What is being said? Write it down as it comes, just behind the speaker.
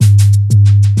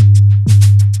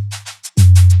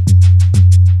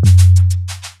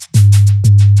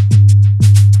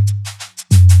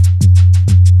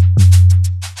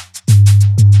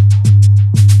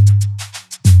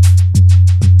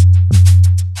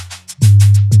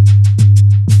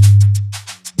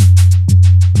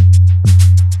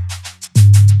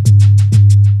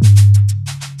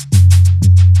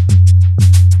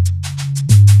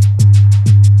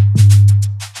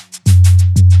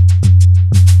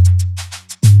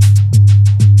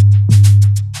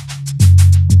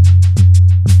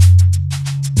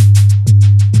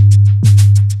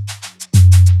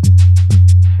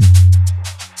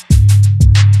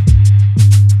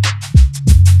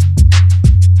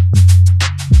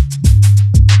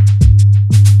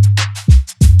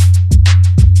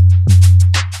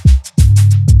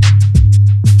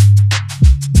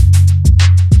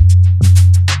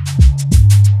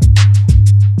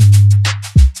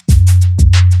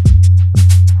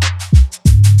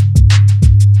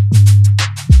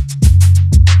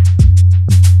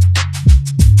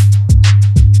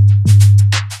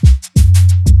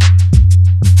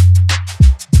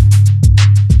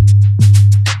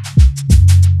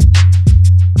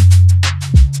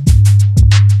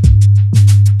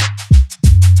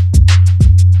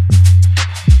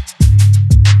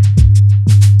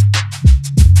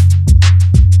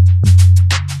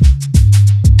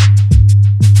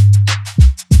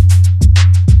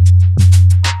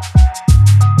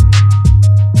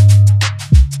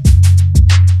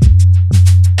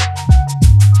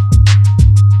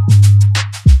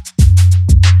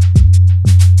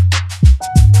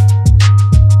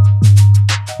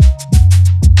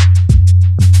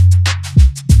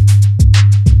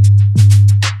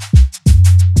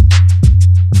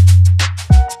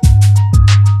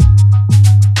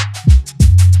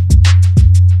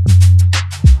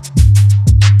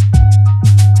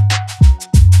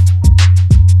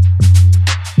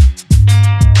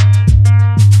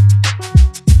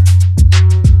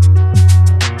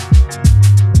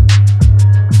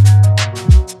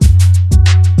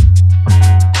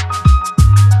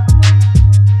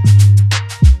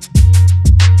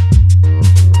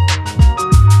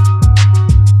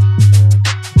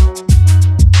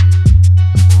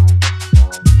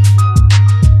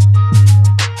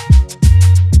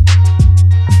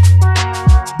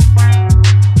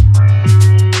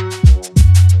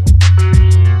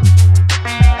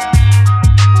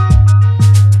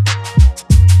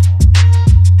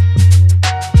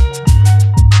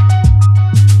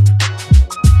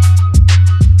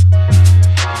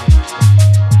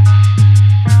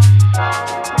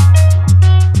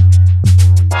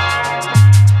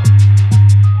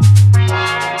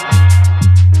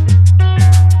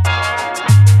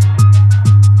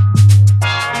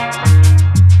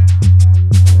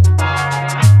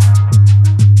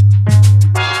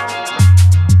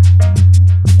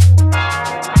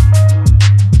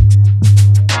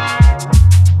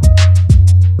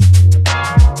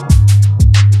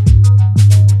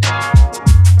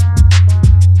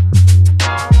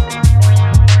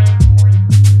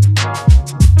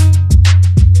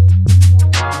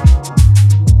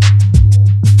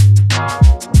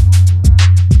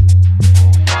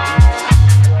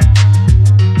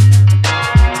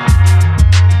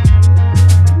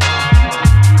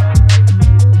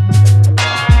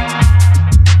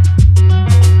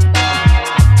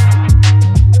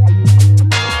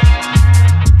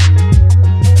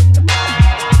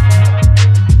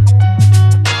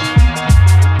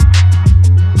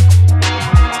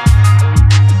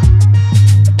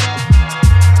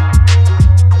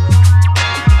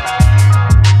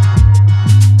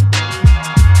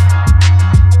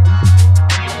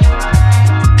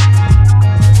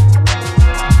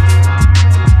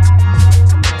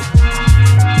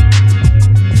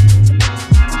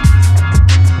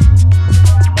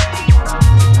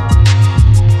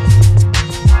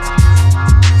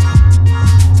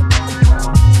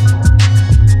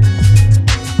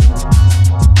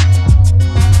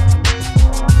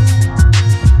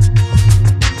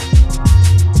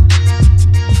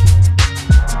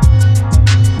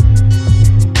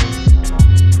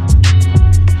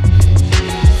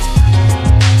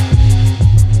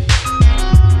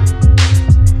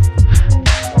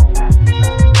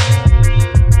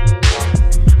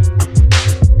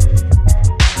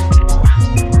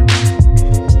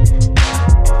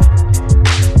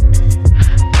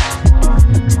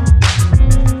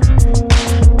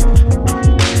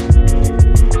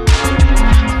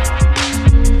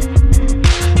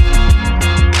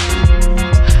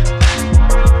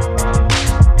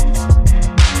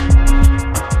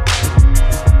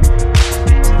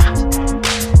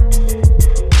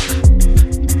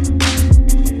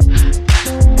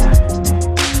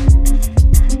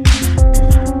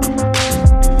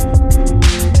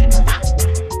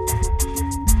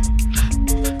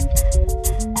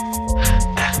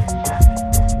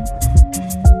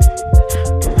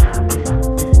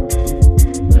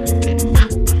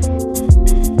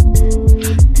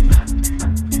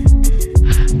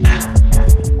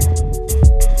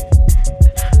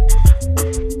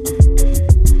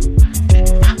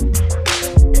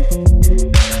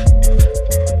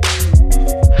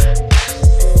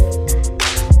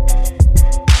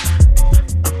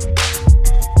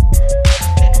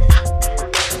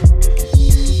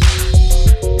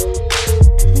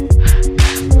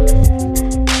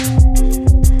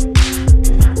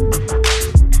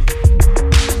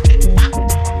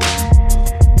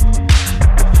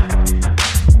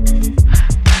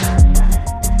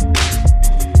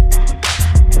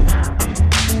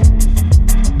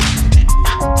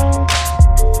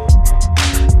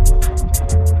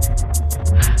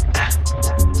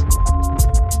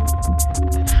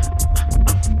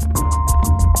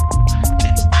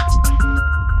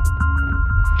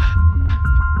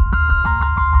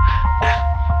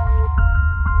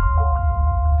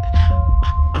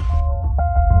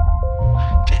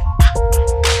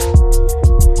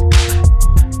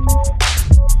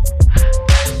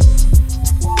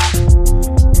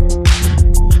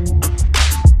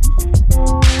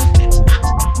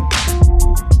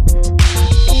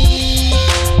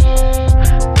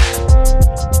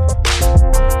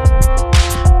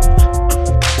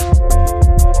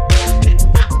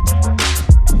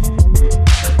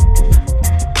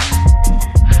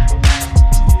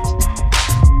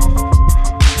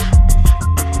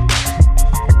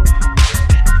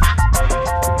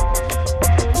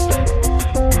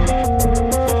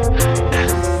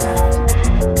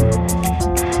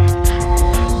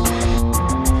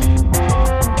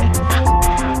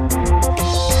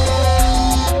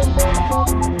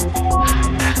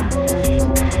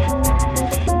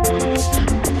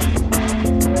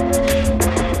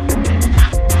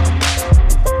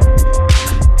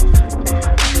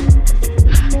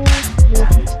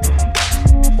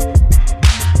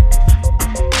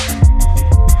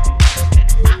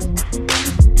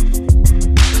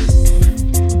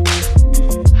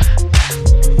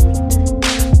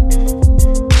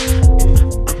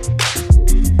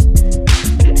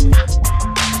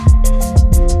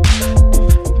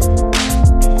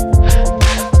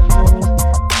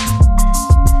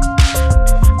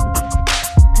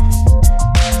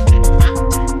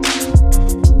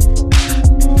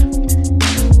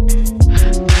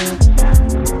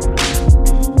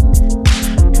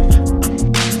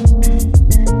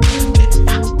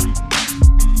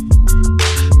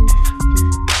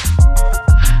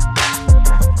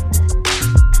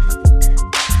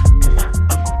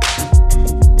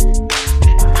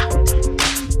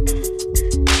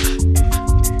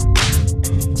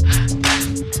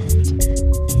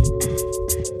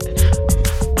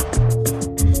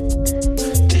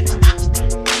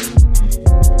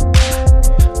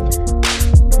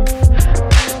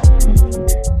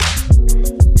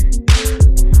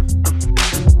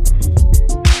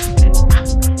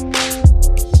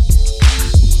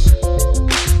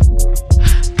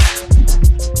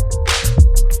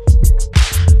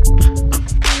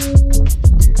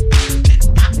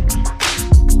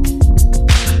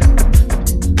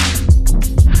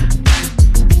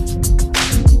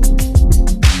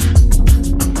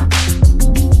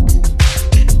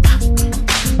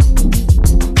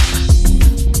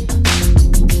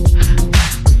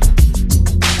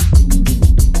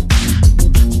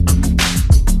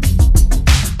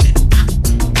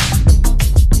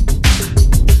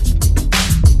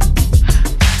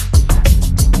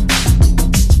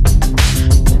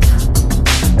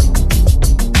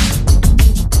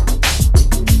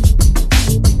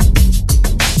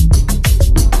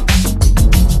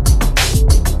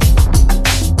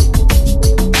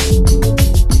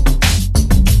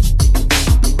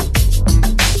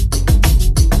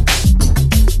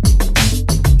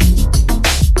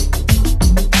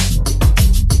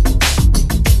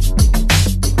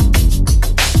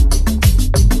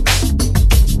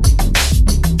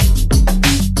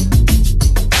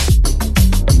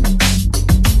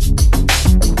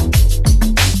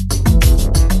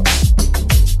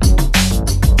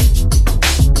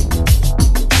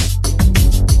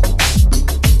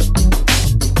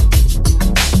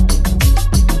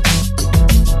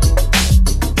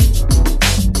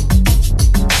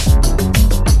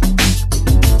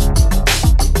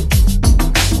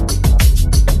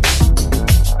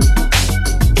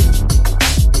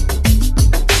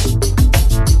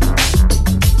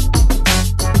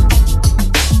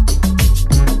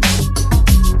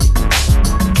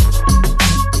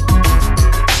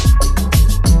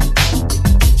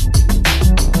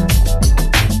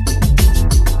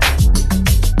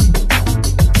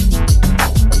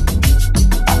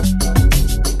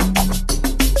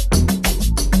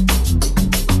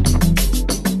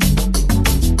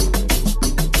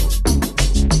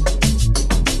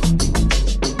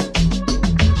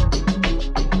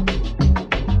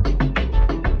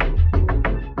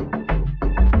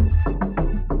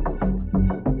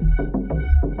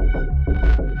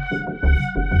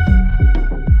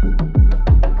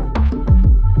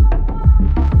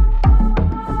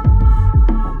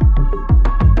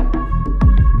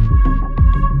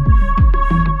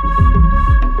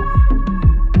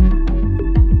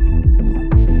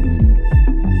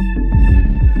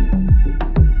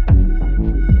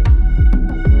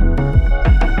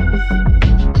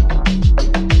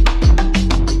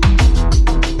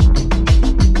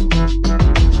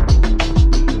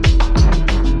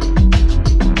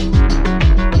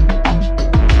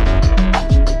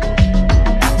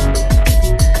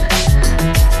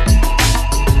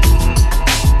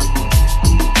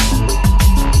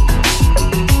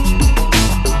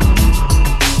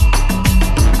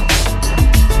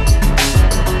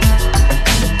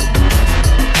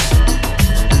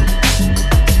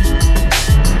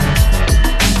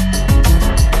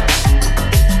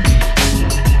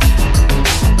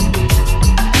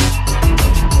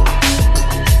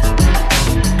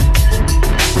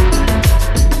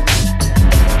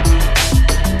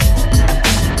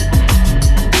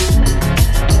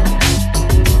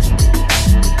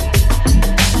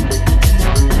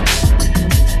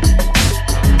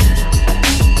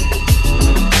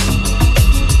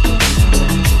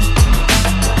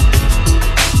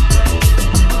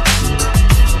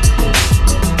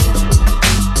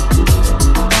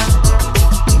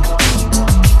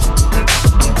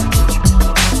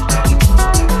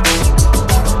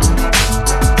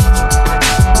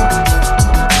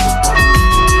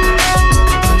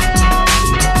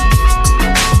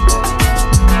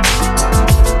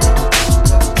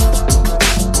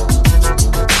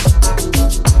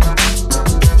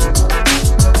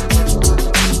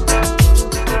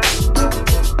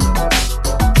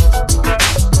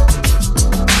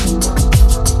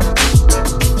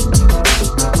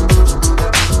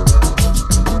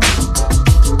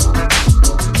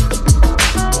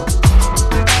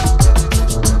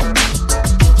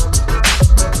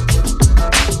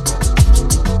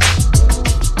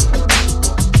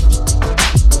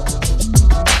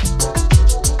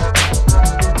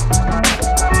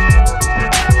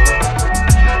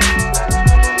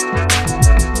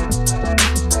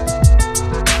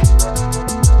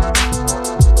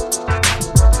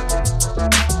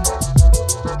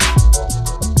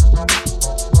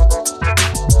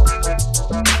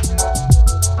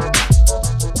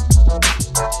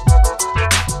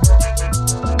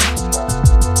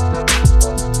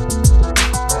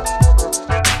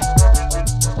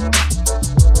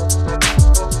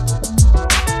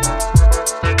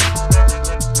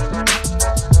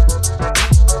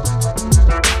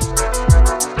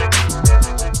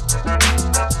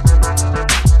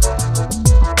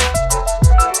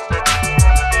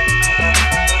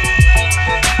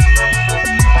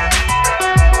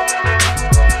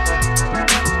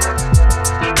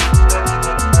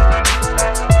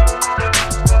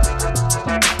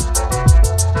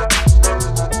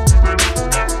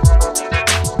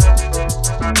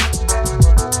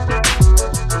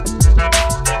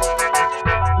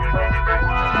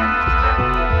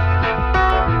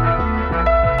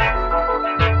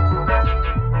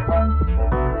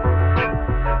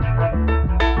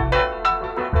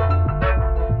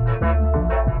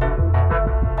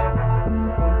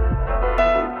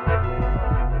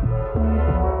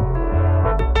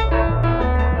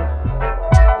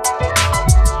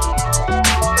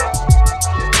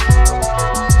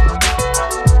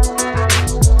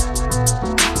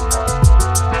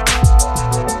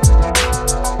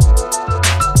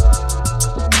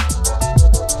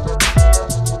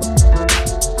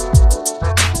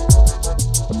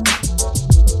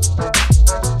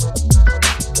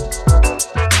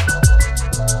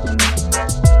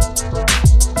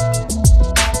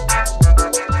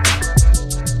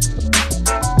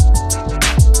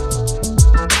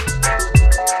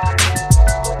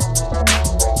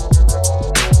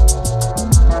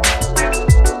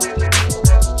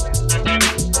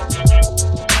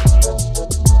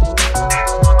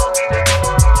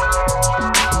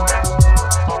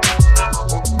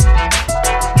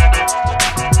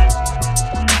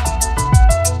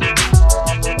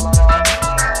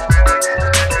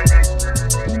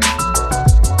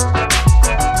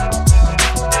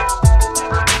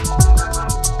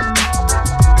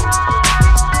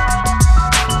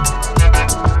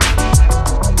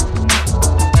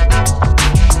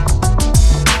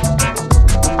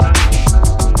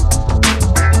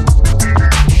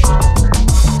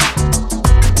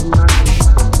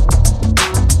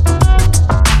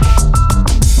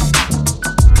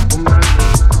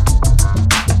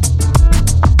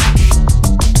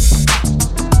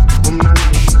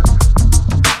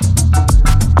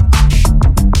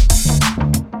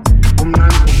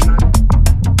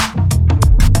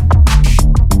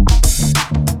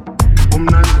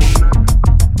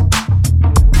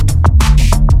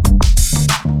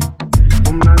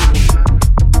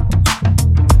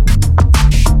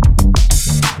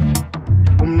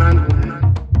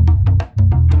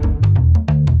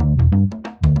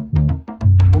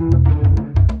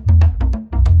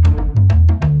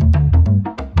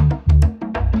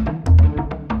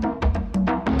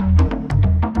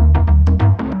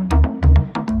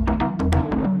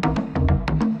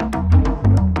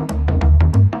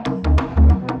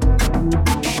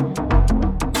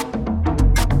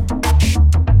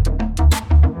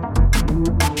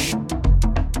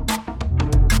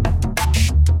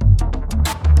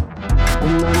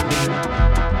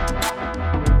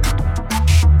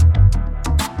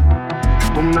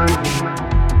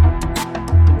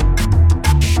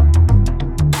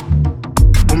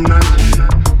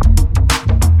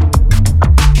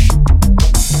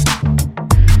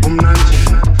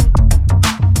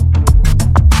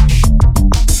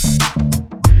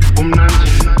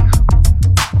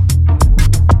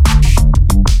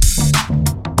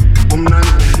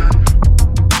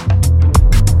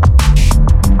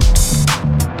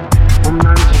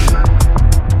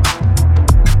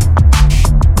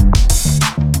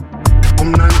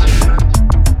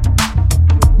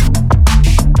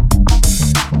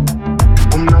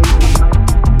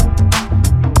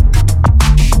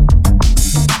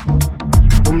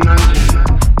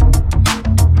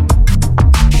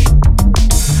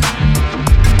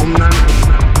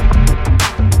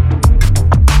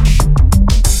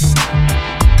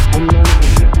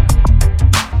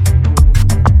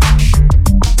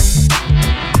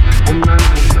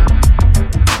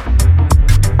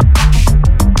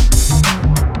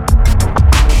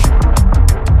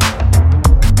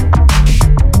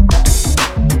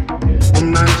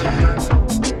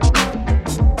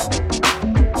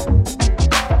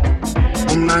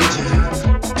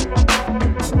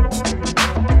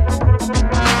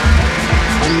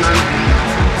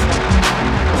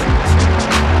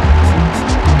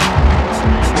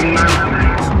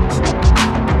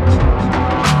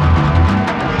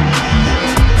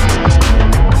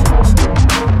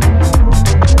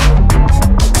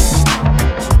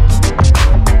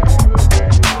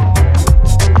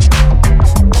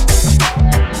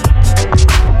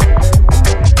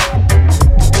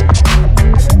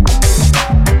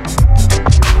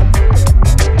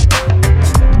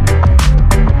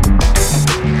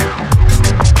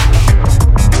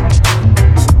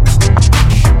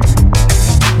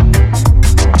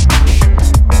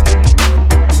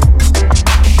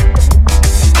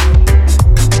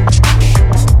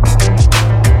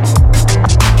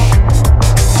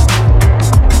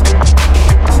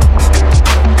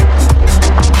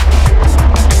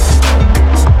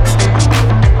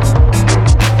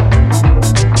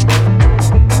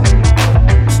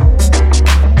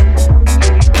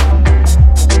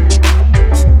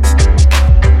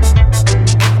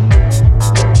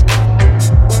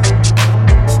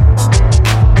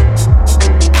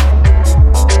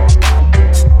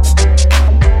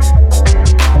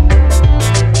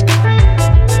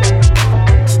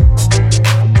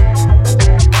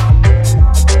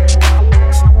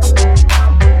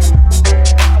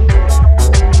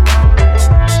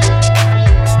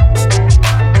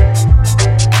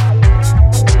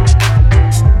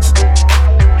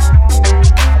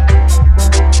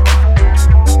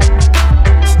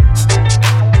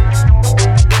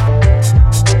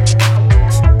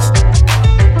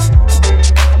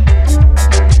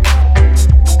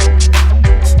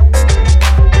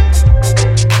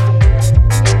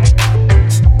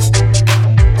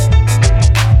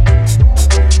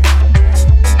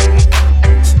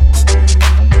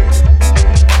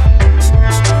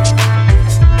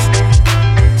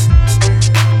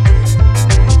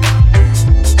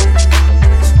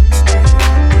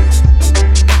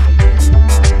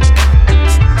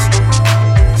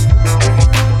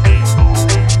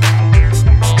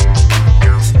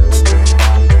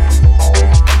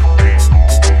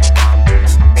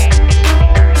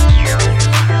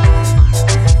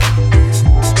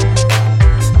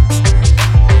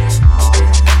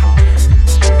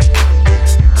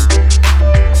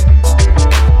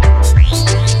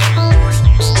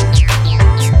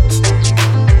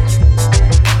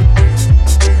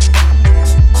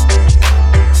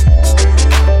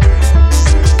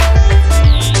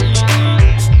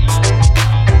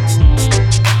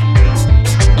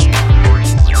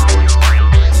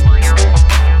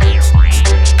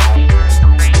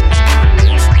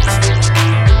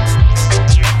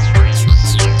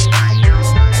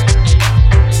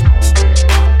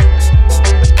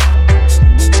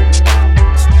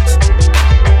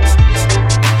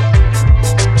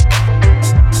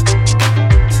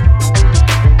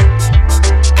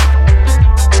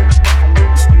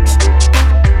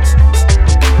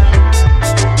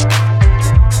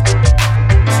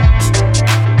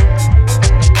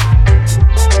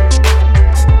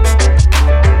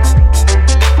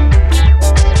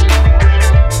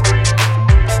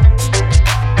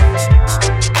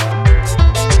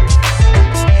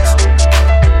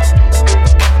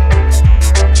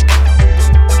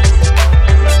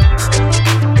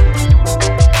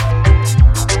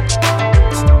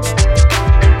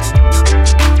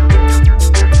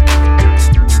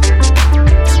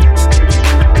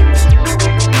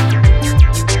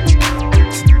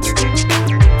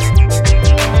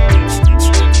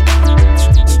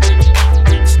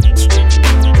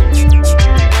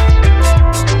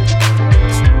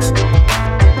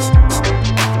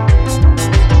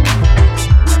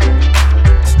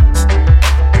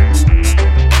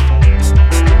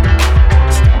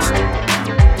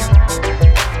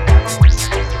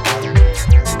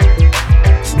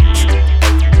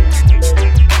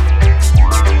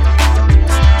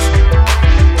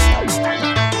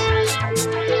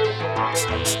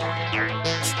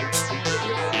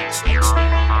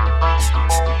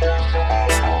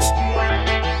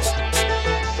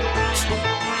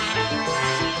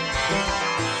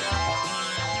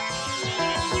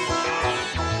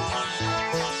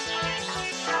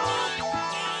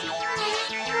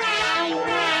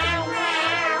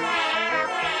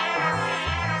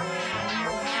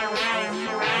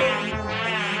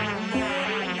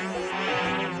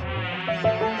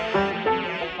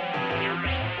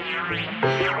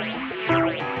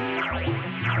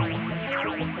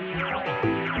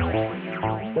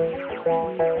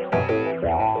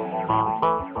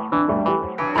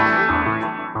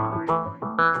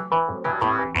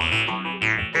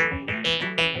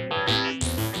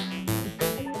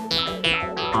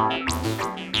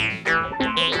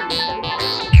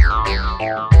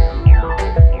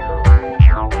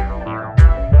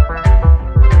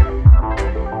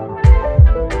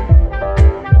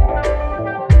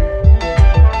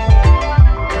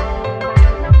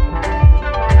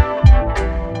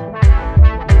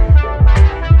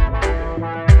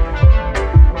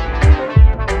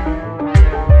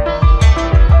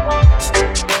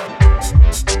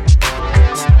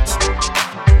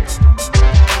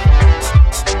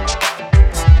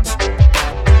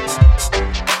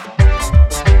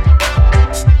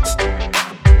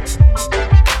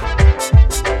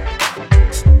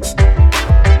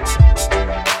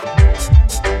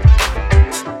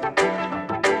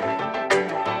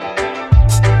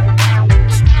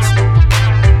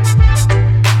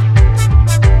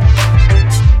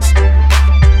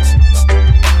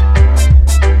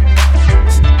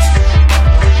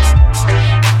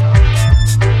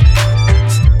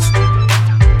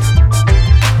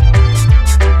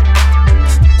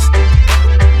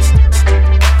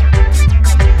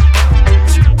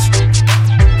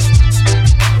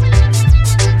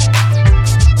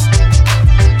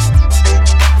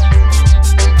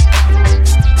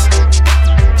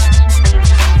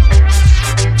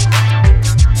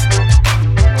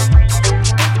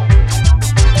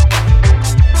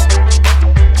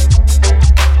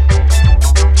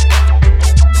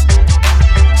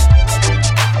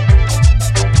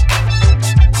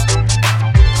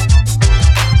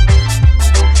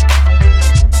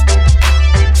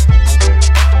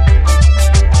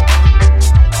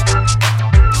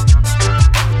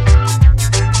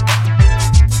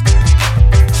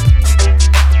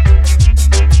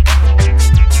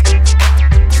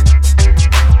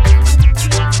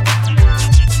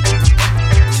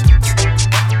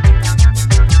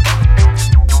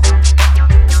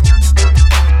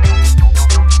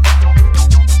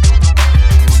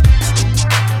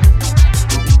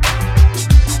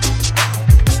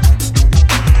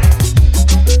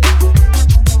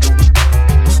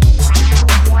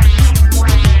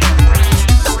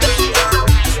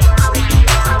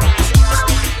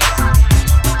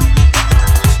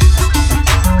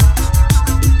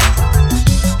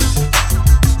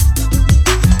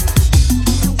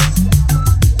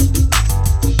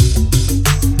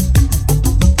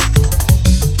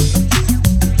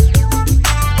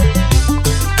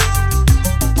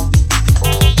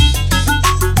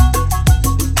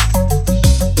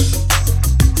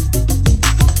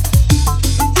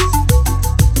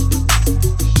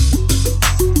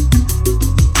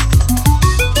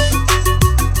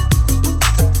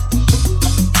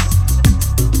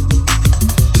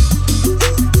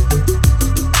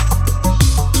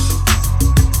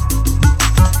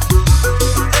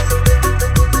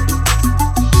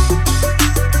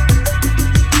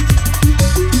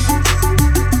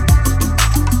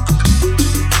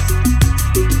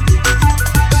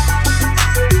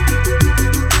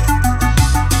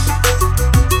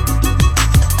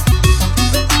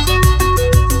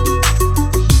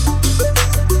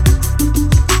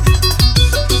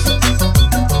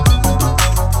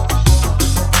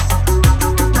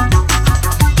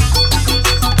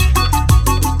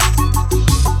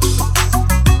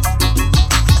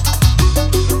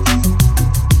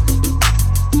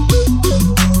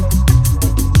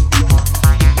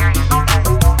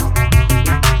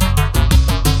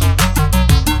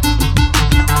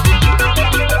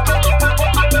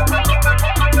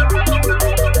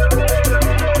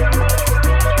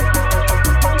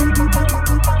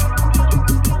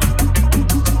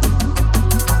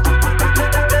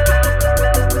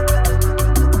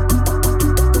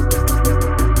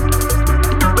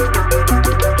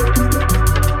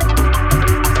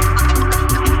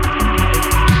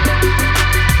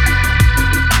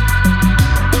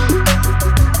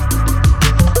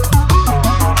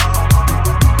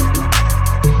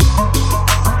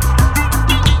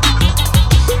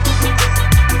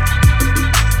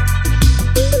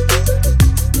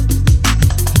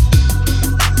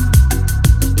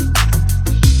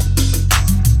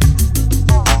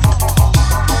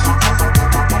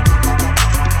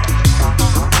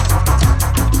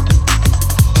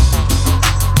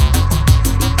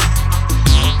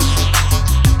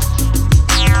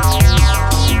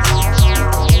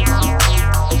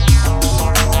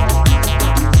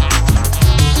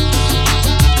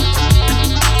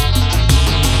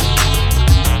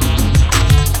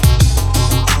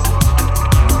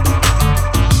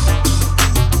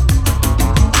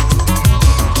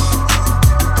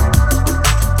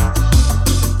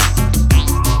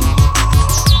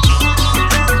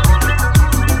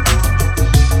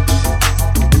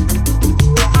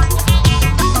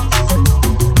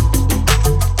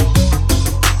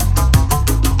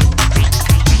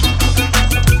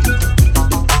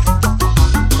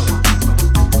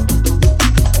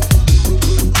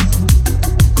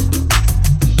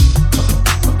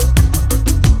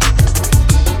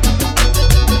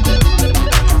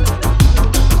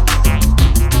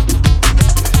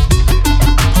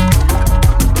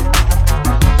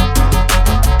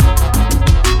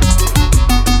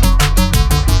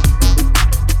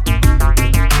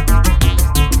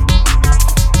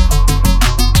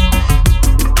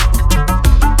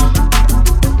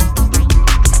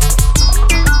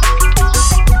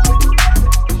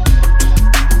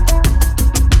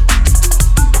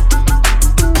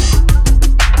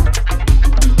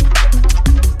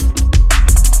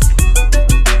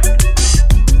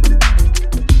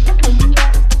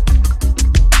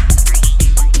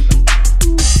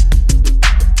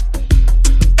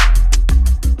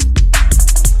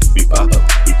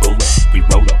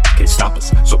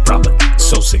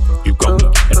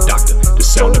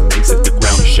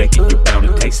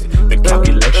taste it. The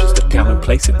calculations, the talent,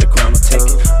 place it, the crown will take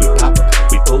it. We pop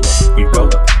up, we pull up, we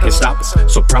roll up, can't stop us.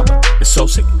 So proper, it's so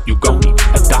sick, you gon' need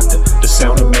a doctor. The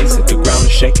sound amazing, the ground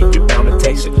is shaking, you're bound to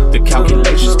taste it. The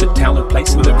calculations, the talent,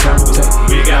 place it, the crown will take it.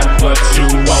 We got what you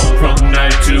want from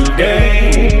night to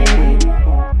day.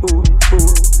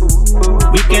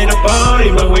 We can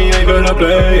party, but we ain't gonna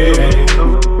play.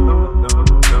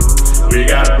 We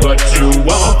got what you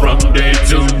want from day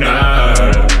to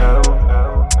night.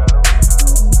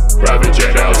 Private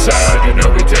jet outside, you know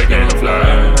we taking a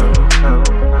flight.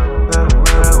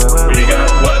 We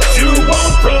got what you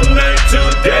want from night to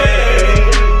day.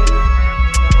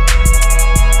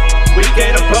 We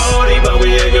can party, but we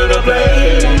ain't gonna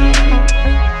play.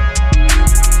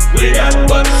 We got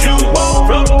what you want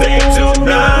from day to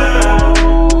night.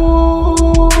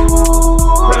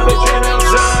 Private jet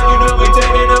outside, you know we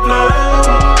taking a flight.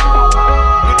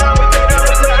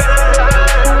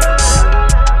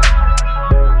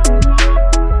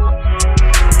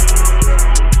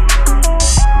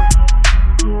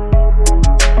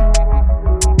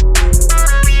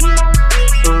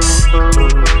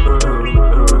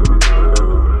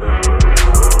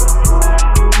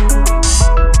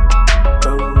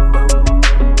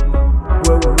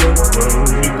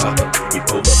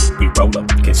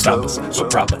 Stop us, so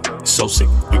proper, it's so sick,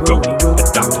 you gon' need a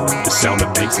doctor. The sound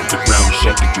amazing, the ground is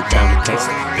shaking, you bound to taste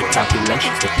it. The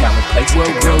calculations, the talent, place it,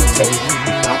 the ground is taking.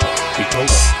 We pop up, we pull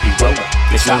up, we roll up,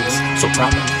 it's stop us, so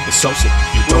proper, it's so sick,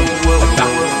 you gon' need a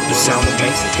doctor. The sound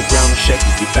amazing, the ground is shaking,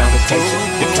 you bound to taste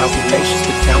it. The calculations,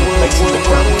 the talent, place it, the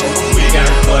ground is taking. We got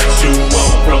what you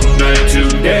want from night to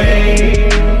day.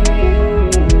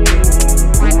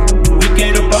 We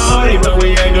can party, but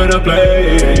we ain't gonna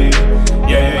play.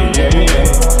 Yeah, yeah, yeah.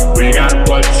 We got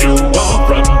what you want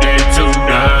from day to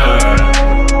night.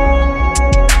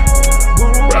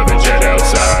 Private jet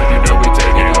outside, you know we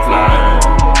taking a flight.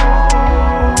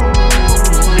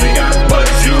 We got what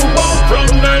you want from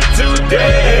night to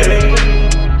day.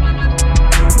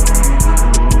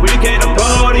 We can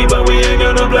party, but we ain't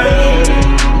gonna play.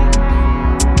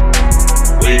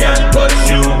 We got what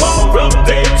you want from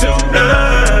day to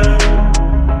night.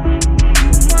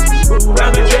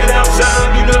 Private jet outside,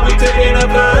 you know we taking a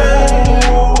flight.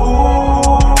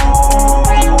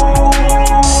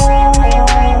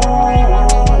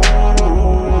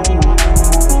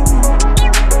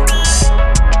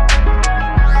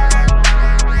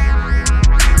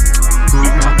 We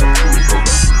pop up, we pull up,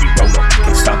 we roll up,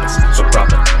 can't stop us, so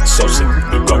proper, so sick,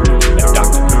 you gon' need a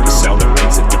doctor. The sound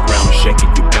amazing, the ground is shaking,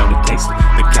 you bound to taste it.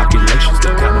 The calculations, the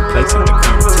talent, place it, the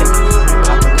crown will take it. We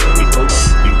pop up, we pull up,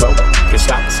 we roll up, can't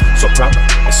stop us, so proper,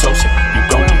 it's so sick, you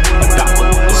gon' need a doctor.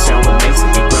 The sound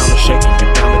amazing, the ground is shaking, you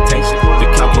bound to taste it. The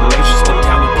calculations, the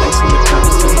talent, place it, the crown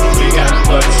will take it. We got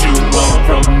what you want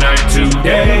from night to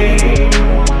day.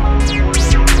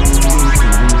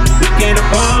 We can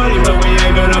party, but we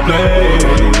ain't gonna play.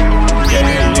 Yeah,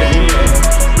 yeah,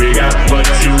 yeah. We got what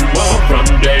you want from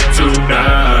day to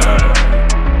night.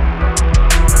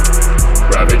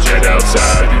 Private jet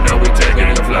outside, you know we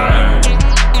taking a flight.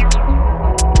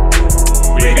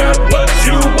 We got what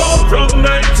you want from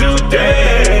night to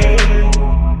day.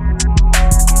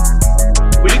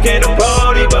 We can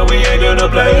party, but we ain't gonna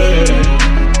play.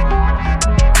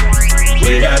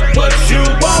 We got what you